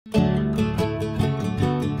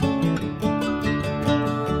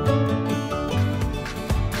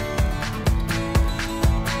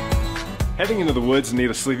Heading into the woods and need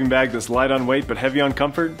a sleeping bag that's light on weight but heavy on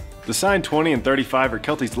comfort? The Sine 20 and 35 are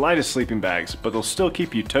Kelty's lightest sleeping bags, but they'll still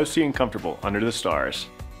keep you toasty and comfortable under the stars.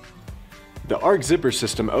 The Arc zipper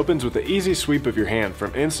system opens with the easy sweep of your hand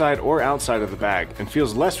from inside or outside of the bag and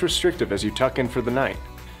feels less restrictive as you tuck in for the night.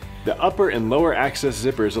 The upper and lower access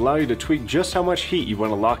zippers allow you to tweak just how much heat you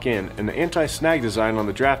want to lock in, and the anti-snag design on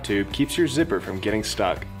the draft tube keeps your zipper from getting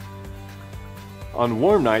stuck. On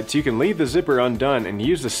warm nights, you can leave the zipper undone and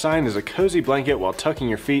use the Sine as a cozy blanket while tucking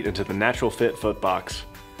your feet into the natural fit foot box.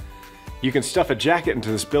 You can stuff a jacket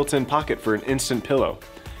into this built-in pocket for an instant pillow.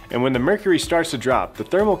 And when the mercury starts to drop, the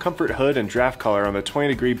thermal comfort hood and draft collar on the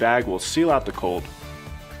 20-degree bag will seal out the cold.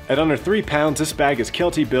 At under 3 pounds, this bag is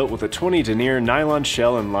Kelty built with a 20 denier nylon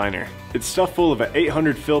shell and liner. It's stuffed full of an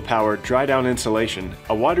 800 fill power DriDown insulation,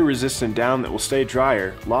 a water resistant down that will stay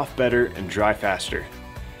drier, loft better, and dry faster.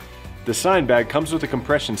 The Sine bag comes with a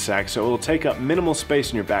compression sack, so it will take up minimal space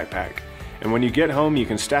in your backpack. And when you get home, you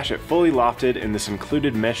can stash it fully lofted in this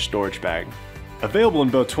included mesh storage bag. Available in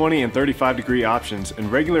both 20 and 35 degree options in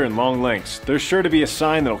regular and long lengths, there's sure to be a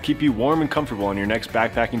Sine that'll keep you warm and comfortable on your next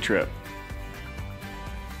backpacking trip.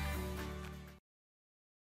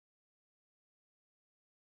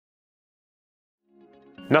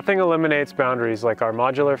 Nothing eliminates boundaries like our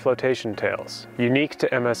modular flotation tails, unique to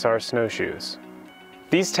MSR snowshoes.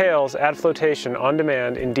 These tails add flotation on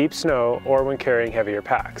demand in deep snow or when carrying heavier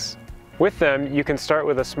packs. With them, you can start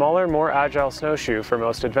with a smaller, more agile snowshoe for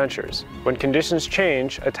most adventures. When conditions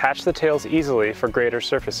change, attach the tails easily for greater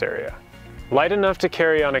surface area. Light enough to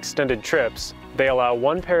carry on extended trips, they allow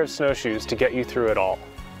one pair of snowshoes to get you through it all.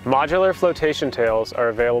 Modular flotation tails are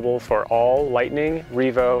available for all Lightning,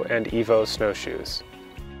 Revo, and Evo snowshoes.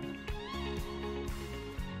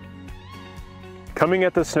 Coming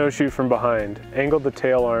at the snowshoe from behind, angle the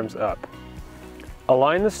tail arms up.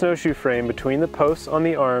 Align the snowshoe frame between the posts on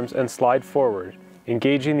the arms and slide forward,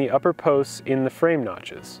 engaging the upper posts in the frame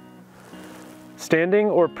notches.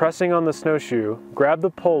 Standing or pressing on the snowshoe, grab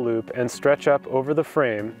the pull loop and stretch up over the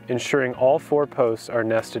frame, ensuring all 4 posts are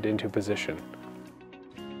nested into position.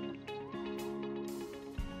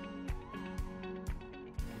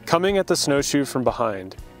 Coming at the snowshoe from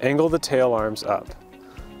behind, angle the tail arms up.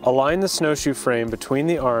 Align the snowshoe frame between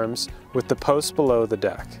the arms with the posts below the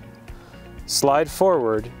deck. Slide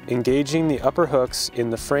forward, engaging the upper hooks in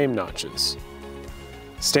the frame notches.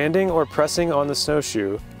 Standing or pressing on the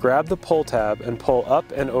snowshoe, grab the pull tab and pull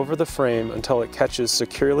up and over the frame until it catches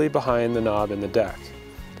securely behind the knob in the deck.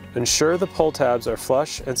 Ensure the pull tabs are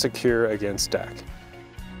flush and secure against deck.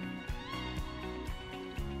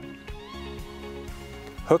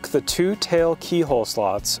 Hook the 2 tail keyhole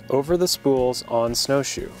slots over the spools on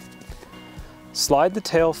snowshoe. Slide the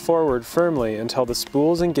tail forward firmly until the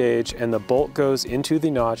spools engage and the bolt goes into the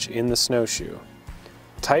notch in the snowshoe.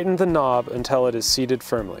 Tighten the knob until it is seated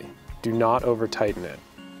firmly. Do not over-tighten it.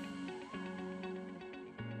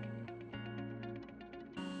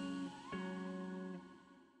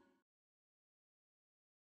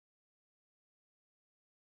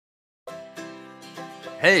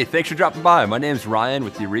 Hey, thanks for dropping by. My name's Ryan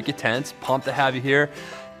with Eureka Tents. Pumped to have you here.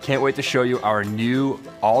 Can't wait to show you our new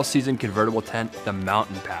all-season convertible tent, the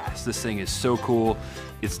Mountain Pass. This thing is so cool.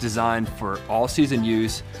 It's designed for all-season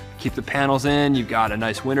use. Keep the panels in, you've got a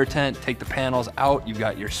nice winter tent. Take the panels out, you've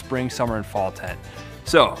got your spring, summer, and fall tent.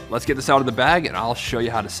 So let's get this out of the bag and I'll show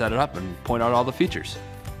you how to set it up and point out all the features.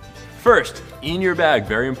 First, in your bag,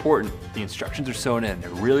 very important, the instructions are sewn in.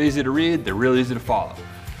 They're really easy to read, they're really easy to follow.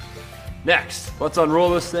 Next, let's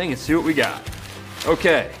unroll this thing and see what we got.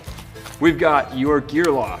 Okay, we've got your gear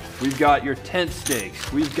loft, we've got your tent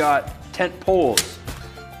stakes, we've got tent poles,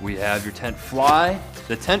 we have your tent fly,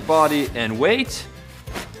 the tent body and weight.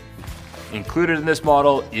 Included in this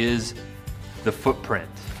model is the footprint.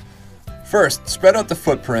 First, spread out the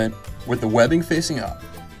footprint with the webbing facing up.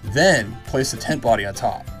 Then, place the tent body on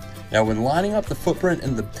top. Now when lining up the footprint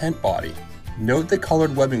and the tent body, note the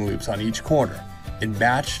colored webbing loops on each corner and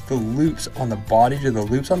match the loops on the body to the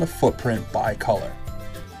loops on the footprint by color.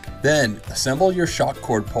 Then, assemble your shock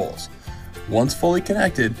cord poles. Once fully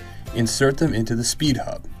connected, insert them into the speed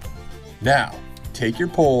hub. Now, take your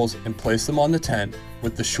poles and place them on the tent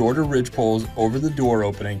with the shorter ridge poles over the door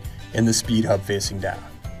opening and the speed hub facing down.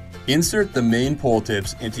 Insert the main pole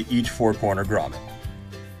tips into each 4-corner grommet.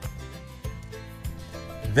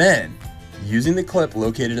 Then, using the clip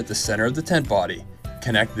located at the center of the tent body,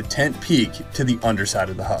 connect the tent peak to the underside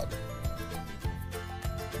of the hub.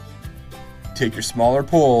 Take your smaller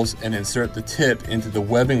poles and insert the tip into the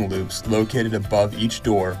webbing loops located above each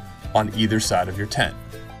door on either side of your tent.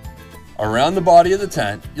 Around the body of the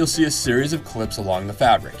tent, you'll see a series of clips along the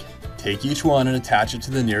fabric. Take each one and attach it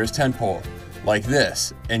to the nearest tent pole, like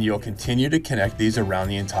this, and you'll continue to connect these around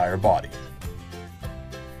the entire body.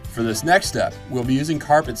 For this next step, we'll be using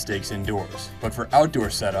carpet stakes indoors, but for outdoor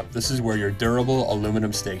setup, this is where your durable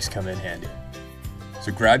aluminum stakes come in handy.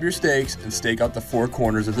 So grab your stakes and stake out the 4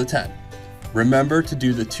 corners of the tent. Remember to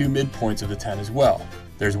do the 2 midpoints of the tent as well.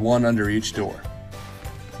 There's one under each door.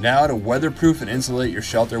 Now to weatherproof and insulate your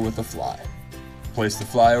shelter with the fly. Place the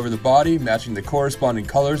fly over the body, matching the corresponding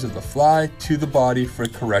colors of the fly to the body for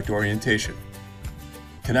correct orientation.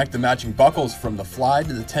 Connect the matching buckles from the fly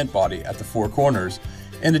to the tent body at the 4 corners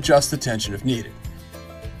and adjust the tension if needed.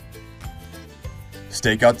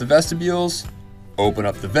 Stake out the vestibules, open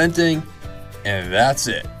up the venting, and that's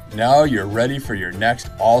it. Now you're ready for your next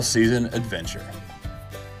all-season adventure.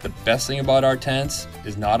 The best thing about our tents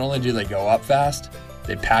is not only do they go up fast,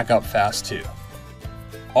 they pack up fast too.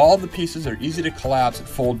 All the pieces are easy to collapse and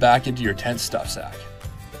fold back into your tent stuff sack.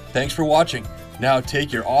 Thanks for watching. Now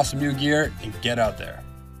take your awesome new gear and get out there.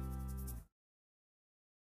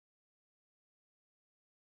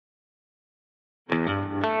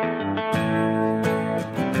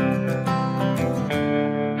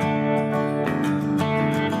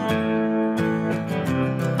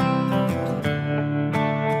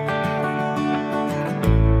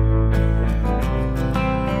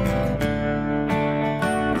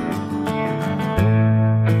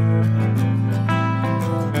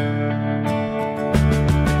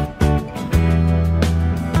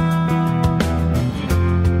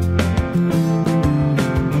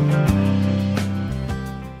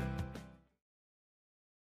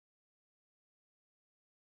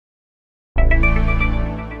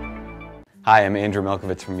 Hi, I'm Andrew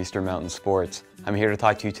Melkovitz from Eastern Mountain Sports. I'm here to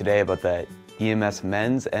talk to you today about the EMS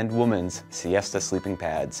men's and women's Siesta Sleeping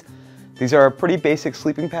Pads. These are a pretty basic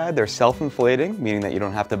sleeping pad. They're self-inflating, meaning that you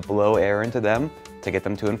don't have to blow air into them to get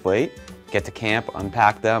them to inflate. Get to camp,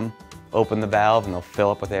 unpack them, open the valve, and they'll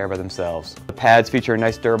fill up with air by themselves. The pads feature a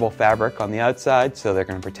nice durable fabric on the outside, so they're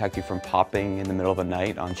going to protect you from popping in the middle of the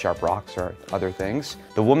night on sharp rocks or other things.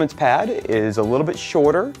 The woman's pad is a little bit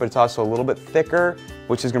shorter, but it's also a little bit thicker,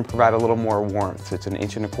 which is going to provide a little more warmth. It's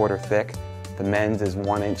 1.25 inches thick. The men's is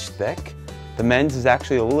 1 inch thick. The men's is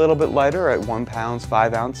actually a little bit lighter at 1 pound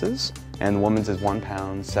 5 ounces, and the woman's is 1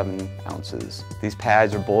 pound 7 ounces. These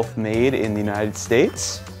pads are both made in the United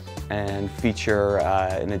States and feature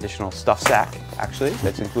an additional stuff sack, actually,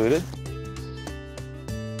 that's included.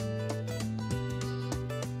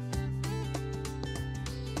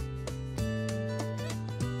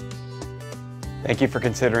 Thank you for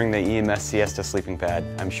considering the EMS Siesta Sleeping Pad.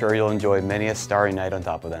 I'm sure you'll enjoy many a starry night on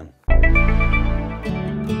top of them.